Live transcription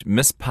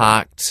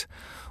Misparked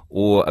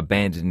or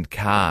abandoned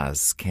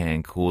cars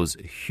can cause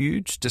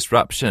huge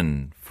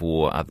disruption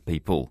for other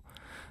people,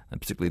 and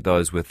particularly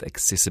those with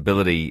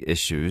accessibility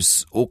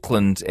issues.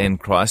 Auckland and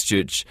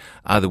Christchurch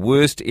are the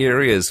worst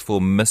areas for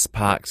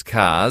misparked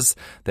cars.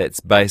 That's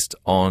based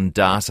on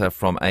data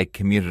from a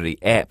community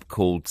app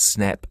called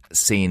Snap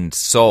Send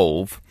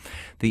Solve.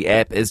 The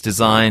app is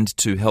designed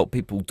to help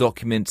people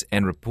document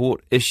and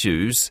report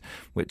issues,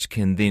 which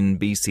can then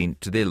be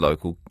sent to their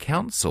local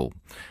council.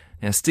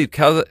 Now, Steve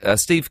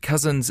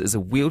Cousins is a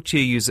wheelchair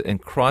user in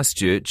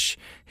Christchurch.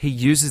 He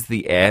uses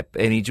the app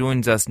and he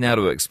joins us now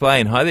to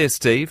explain. Hi there,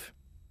 Steve.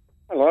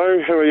 Hello,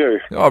 how are you?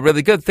 Oh,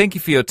 really good. Thank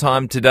you for your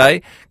time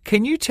today.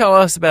 Can you tell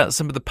us about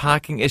some of the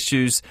parking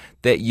issues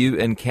that you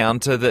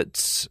encounter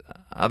that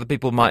other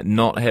people might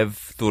not have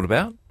thought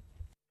about?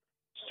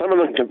 Some of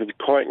them can be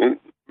quite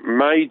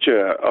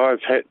major.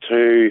 I've had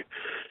to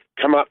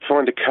come up,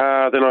 find a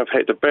car, then I've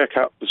had to back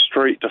up the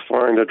street to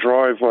find a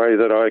driveway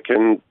that I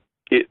can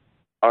get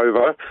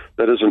over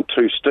that isn't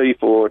too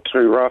steep or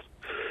too rough.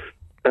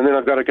 And then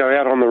I've got to go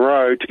out on the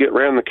road to get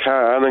around the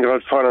car, and then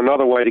I've got to find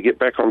another way to get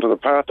back onto the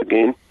path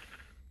again,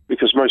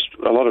 because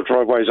a lot of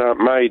driveways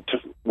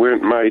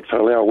weren't made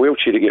for our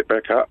wheelchair to get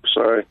back up.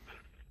 So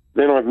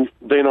then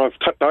I've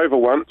tipped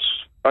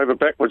over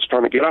backwards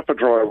trying to get up a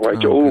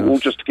driveway, all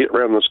just to get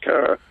around this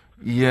car.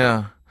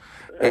 Yeah.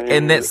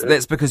 And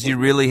that's because you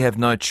really have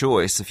no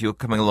choice. If you're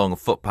coming along a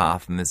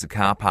footpath and there's a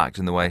car parked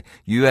in the way,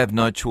 you have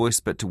no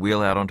choice but to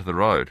wheel out onto the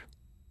road.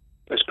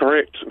 That's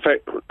correct. In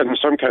fact, in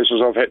some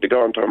cases I've had to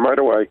go onto a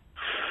motorway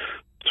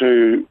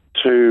to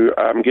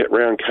get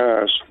round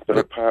cars that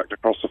are parked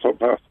across the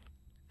footpath.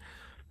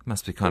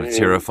 Must be kind of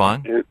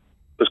terrifying.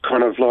 It's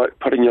kind of like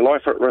putting your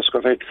life at risk.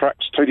 I've had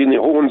trucks tooting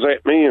their horns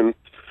at me, and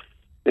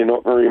they're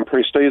not very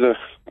impressed either,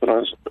 but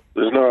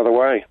there's no other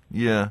way.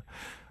 Yeah.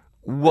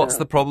 What's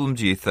the problem,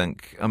 do you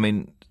think? I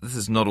mean, this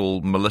is not all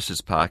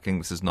malicious parking.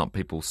 This is not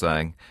people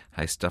saying,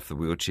 hey, stuff the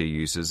wheelchair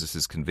users, this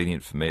is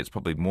convenient for me. It's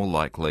probably more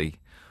likely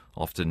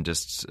often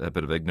just a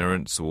bit of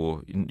ignorance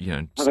or,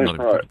 just well, not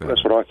right.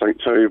 That's what I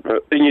think too.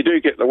 But then you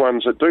do get the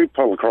ones that do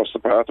pull across the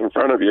path in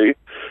front of you,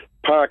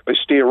 park, they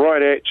stare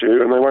right at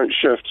you and they won't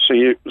shift,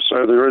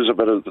 so there is a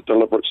bit of the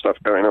deliberate stuff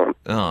going on.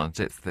 Oh,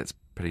 that's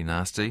pretty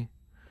nasty.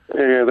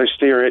 Yeah, they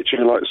stare at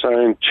you like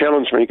saying,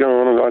 challenge me, go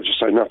on, and I just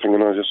say nothing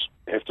and I just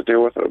have to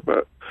deal with it.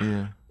 But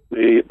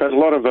but a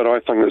lot of it, I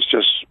think, is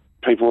just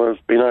people have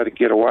been able to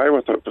get away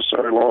with it for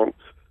so long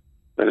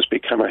that it's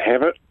become a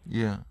habit.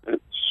 Yeah.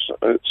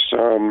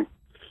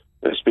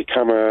 It's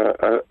become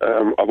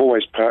I've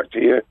always parked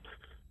here,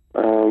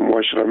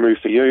 why should I move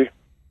for you?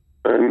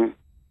 And,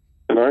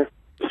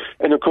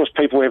 and of course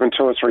people having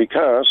 2 or 3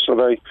 cars, so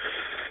they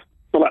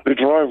pull up the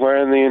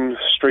driveway and then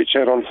stretch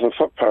out onto the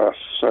footpath.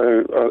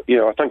 So,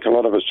 I think a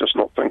lot of it's just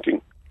not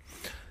thinking.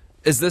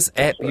 Is this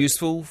app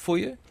useful for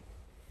you?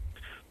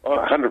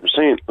 100%.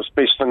 It's the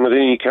best thing that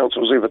any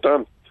council's ever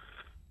done.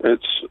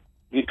 It's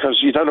because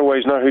you don't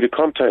always know who to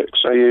contact.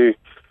 So you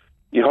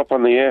hop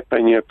on the app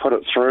and you put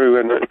it through,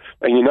 and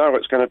you know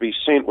it's going to be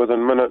sent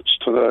within minutes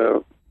to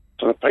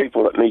the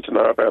people that need to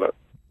know about it.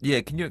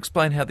 Yeah, can you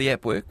explain how the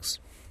app works?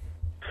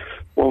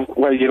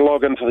 Well, you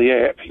log into the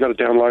app. You got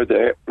to download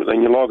the app, and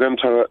then you log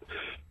into it,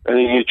 and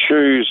then you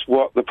choose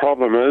what the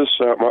problem is.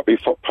 So it might be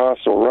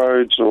footpaths or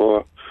roads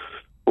or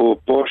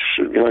bush,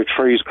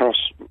 trees across,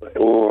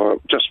 or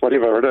just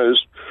whatever it is.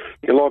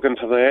 You log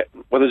into that.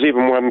 Well, there's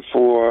even one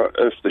for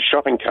if the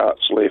shopping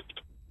cart's left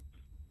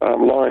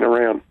lying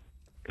around,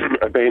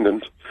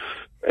 abandoned.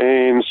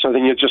 And so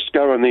then you just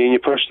go in there and you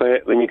push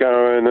that, then you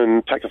go in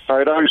and take a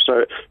photo,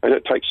 and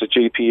it takes the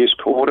GPS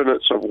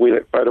coordinates of where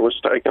that photo was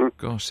taken.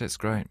 Gosh, that's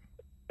great.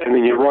 And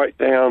then you write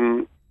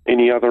down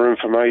any other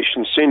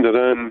information, send it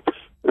in,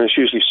 and it's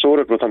usually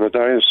sorted within a day.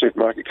 The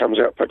supermarket comes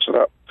out, picks it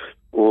up,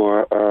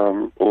 or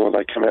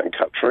they come out and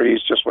cut trees,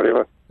 just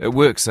whatever. It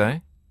works, eh?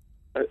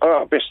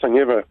 Oh, best thing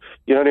ever.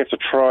 You don't have to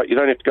try. You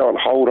don't have to go on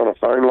hold on a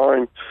phone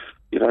line.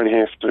 You don't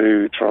have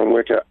to try and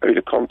work out who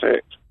to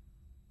contact.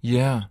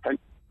 Yeah. It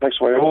takes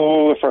away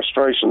all the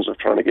frustrations of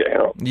trying to get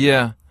help.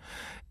 Yeah.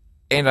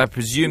 And I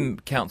presume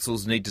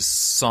councils need to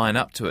sign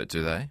up to it,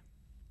 do they?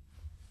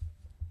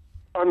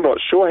 I'm not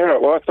sure how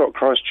it. Well, I thought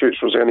Christchurch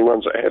was the only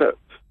ones that had it.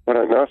 I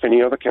don't know if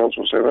any other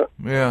councils have it.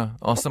 Yeah.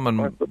 Oh, someone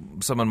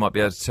might be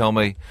able to tell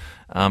me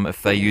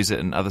if they use it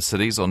in other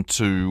cities on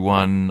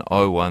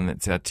 2101.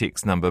 That's our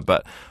text number.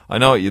 But I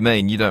know what you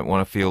mean. You don't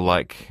want to feel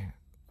like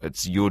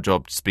it's your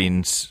job to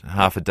spend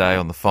half a day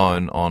on the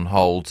phone on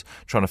hold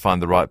trying to find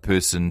the right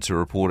person to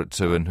report it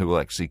to and who will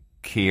actually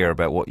care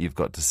about what you've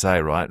got to say,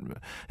 right?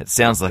 It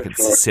sounds like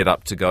it's set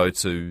up to go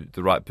to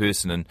the right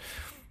person. And,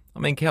 I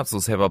mean,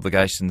 councils have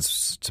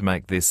obligations to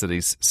make their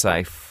cities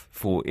safe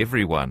for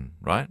everyone,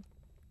 right?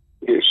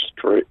 Yes,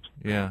 correct.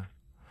 Yeah.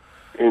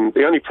 And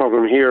the only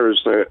problem here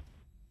is that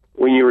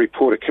when you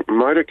report a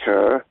motor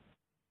car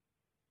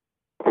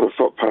on a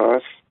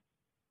footpath,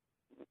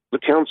 the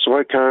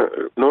council,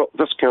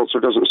 this council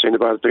doesn't seem to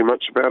be able to do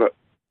much about it.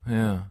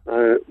 Yeah.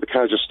 The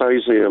car just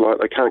stays there, like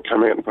they can't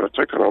come out and put a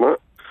ticket on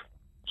it.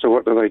 So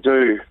what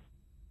do?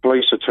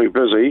 police are too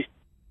busy.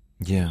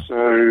 Yeah. So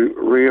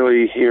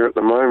really here at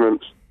the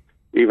moment,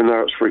 even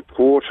though it's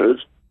reported,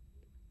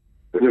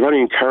 they've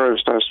only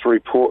encouraged us to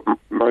report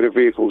motor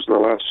vehicles in the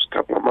last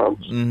couple of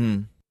months.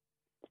 Mm-hmm.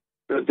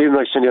 But then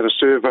they send out a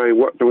survey,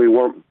 what do we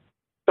want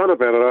done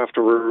about it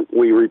after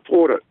we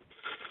report it?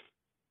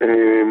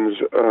 And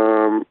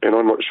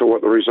I'm not sure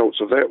what the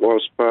results of that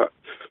was, but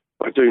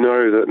I do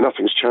know that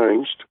nothing's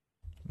changed.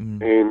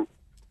 And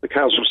the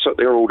cars will sit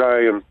there all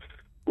day and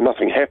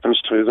nothing happens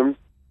to them.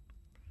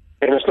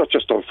 And it's not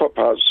just on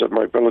footpaths, at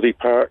mobility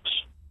parks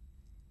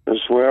as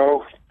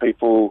well.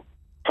 People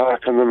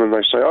park in them and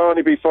they say, oh,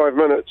 only be 5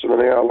 minutes, and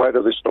an hour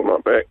later they're still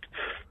not back.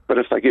 But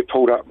if they get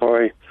pulled up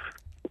by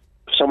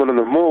someone in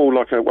the mall,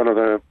 like one of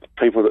the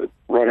people that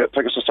write out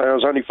tickets to say, oh, it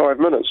was only 5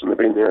 minutes, and they've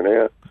been there an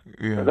hour.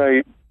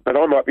 Yeah. But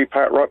I might be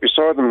parked right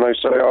beside them, and they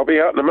say, I'll be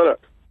out in a minute,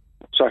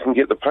 so I can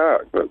get the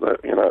park. But,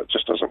 it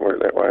just doesn't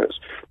work that way. It's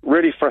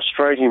really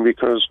frustrating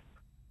because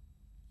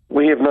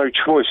we have no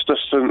choice.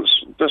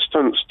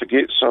 Distance to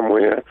get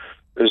somewhere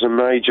is a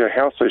major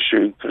health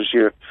issue because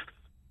you're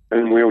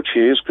in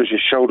wheelchairs, because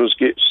your shoulders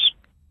get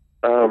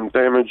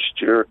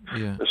damaged.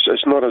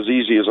 It's not as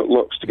easy as it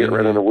looks to get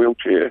around in a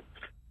wheelchair,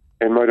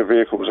 and motor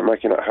vehicles are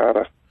making it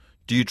harder.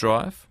 Do you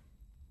drive?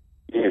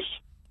 Yes.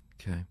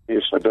 Okay.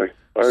 Yes, I do.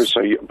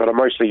 But I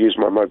mostly use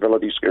my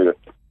mobility scooter.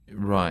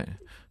 Right.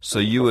 So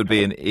you would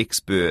be an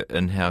expert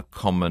in how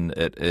common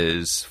it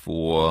is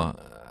for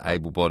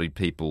able-bodied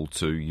people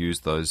to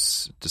use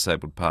those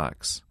disabled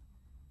parks.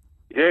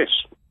 Yes,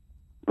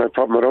 no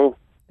problem at all.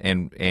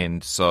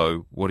 And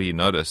so, what do you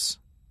notice?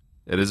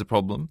 It is a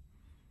problem?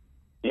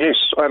 Yes,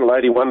 I had a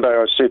lady one day,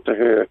 I said to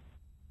her,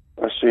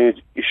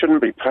 you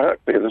shouldn't be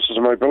parked there, this is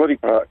a mobility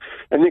park.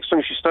 And next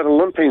thing she started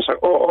limping and said,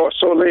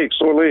 sore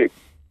leg.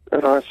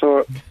 And I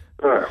thought,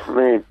 oh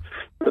man,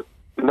 but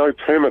no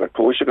permit, of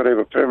course, you've got to have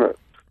a permit.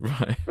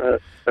 Right.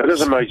 It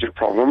is a major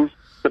problem.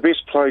 The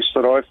best place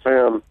that I've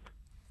found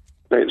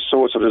that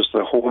sorts it is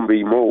the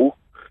Hornby Mall.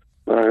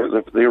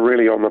 They're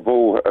really on the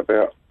ball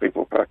about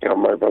people parking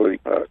on mobility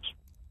parks.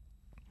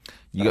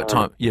 You got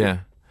time? Yeah.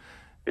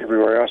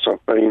 Everywhere else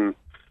I've been,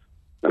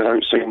 they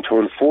don't seem to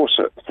enforce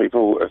it.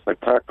 People, if they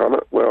park on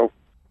it, well,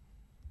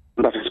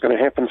 nothing's going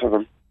to happen to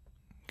them.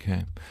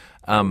 Okay.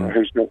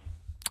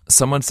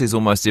 Someone says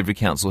almost every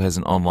council has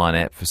an online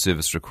app for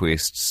service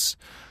requests.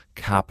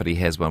 Kapiti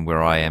has one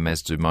where I am,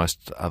 as do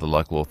most other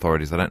local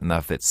authorities. I don't know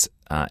if that's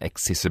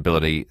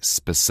accessibility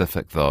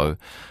specific, though.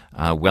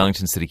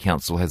 Wellington City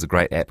Council has a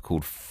great app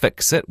called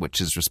Fix It,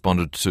 which is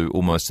responded to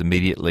almost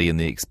immediately in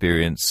the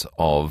experience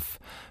of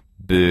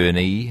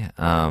Burnie.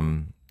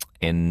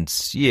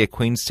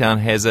 Queenstown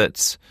has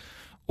it,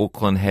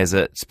 Auckland has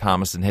it,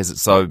 Palmerston has it.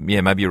 So,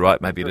 maybe you're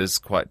right. Maybe it is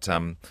quite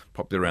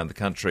popular around the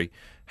country.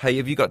 Hey,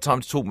 have you got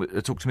time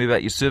to talk to me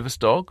about your service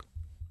dog?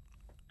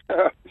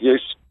 Yes,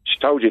 she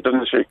told you,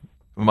 didn't she?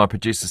 My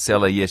producer,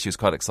 Sally, she was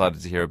quite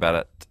excited to hear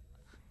about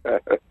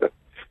it.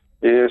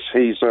 Yes,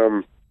 he's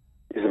a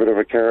bit of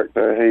a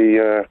character.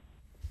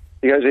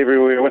 He goes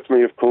everywhere with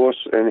me, of course,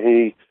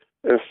 and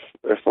if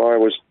I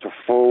was to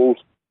fall,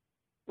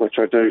 which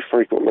I do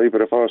frequently,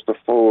 but if I was to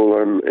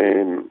fall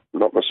and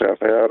knock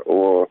myself out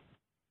or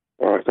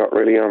I got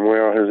really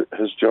unwell,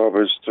 his job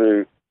is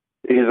to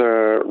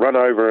either run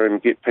over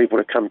and get people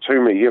to come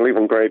to me. He'll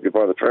even grab you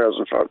by the trousers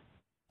in front,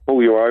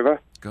 pull you over.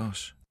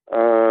 Gosh.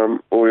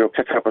 Or he'll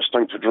kick up a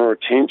stink to draw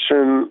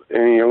attention,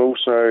 and he'll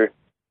also,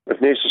 if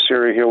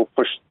necessary, he'll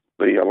push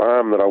the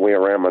alarm that I wear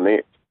around my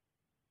neck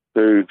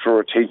to draw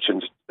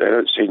attention, and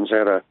it sends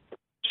out a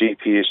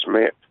GPS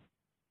map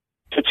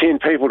to 10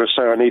 people to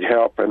say I need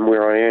help and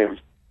where I am.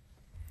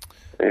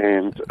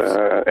 And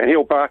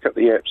he'll bark at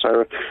the app,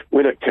 so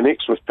when it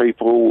connects with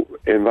people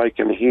and they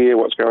can hear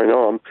what's going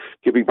on,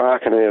 he'll be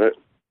barking at it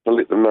to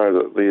let them know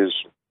that there's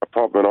a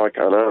problem and I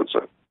can't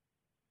answer.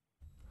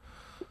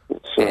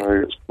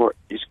 So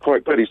he's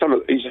quite good. He's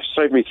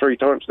saved me 3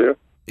 times there.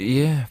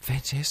 Yeah,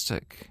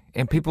 fantastic.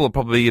 And people are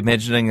probably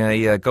imagining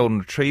a golden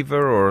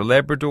retriever or a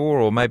Labrador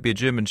or maybe a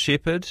German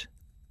Shepherd.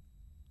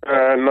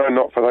 No,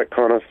 not for this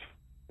kind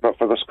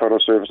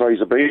of service. No,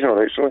 he's a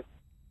Bichon actually,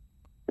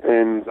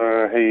 and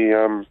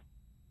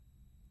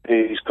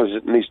he's because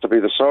it needs to be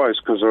the size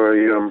because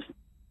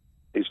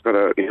he's got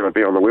to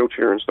be on the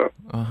wheelchair and stuff.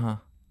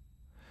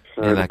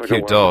 So and they're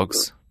cute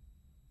dogs.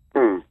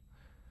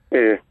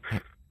 Yeah.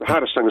 The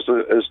hardest thing is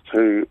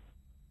to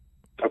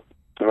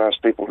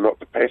ask people not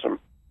to pet him.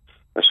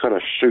 They kind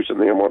of shoot in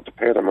there and want to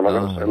pet him, and I've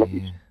got to say, look,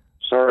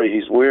 sorry,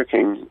 he's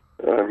working.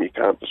 You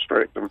can't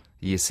distract him.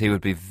 Yes, he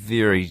would be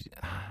very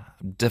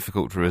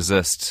difficult to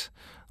resist.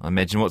 I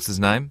imagine. What's his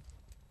name?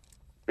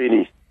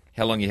 Benny.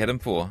 How long you had him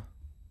for?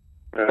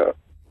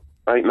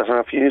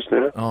 8.5 years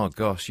now. Oh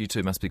gosh, you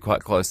two must be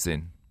quite close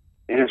then.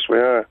 Yes, we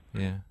are.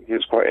 Yeah. He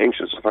gets quite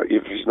anxious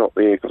if he's not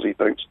there because he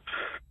thinks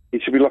he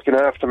should be looking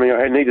after me.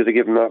 I needed to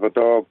get another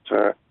dog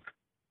to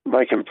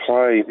make him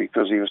play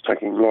because he was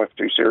taking life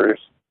too serious.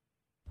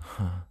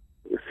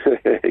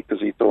 Because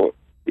he thought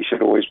he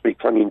should always be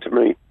clinging to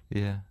me.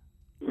 Yeah.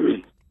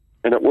 And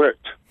it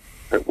worked.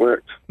 it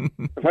worked.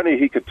 If only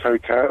he could tow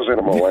cars out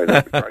of my way,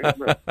 that'd be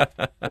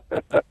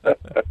great.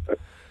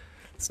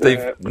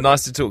 Steve,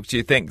 nice to talk to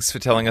you. Thanks for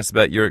telling us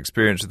about your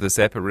experience with this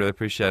app. I really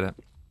appreciate it.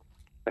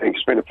 Thanks,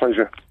 it's been a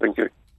pleasure. Thank you.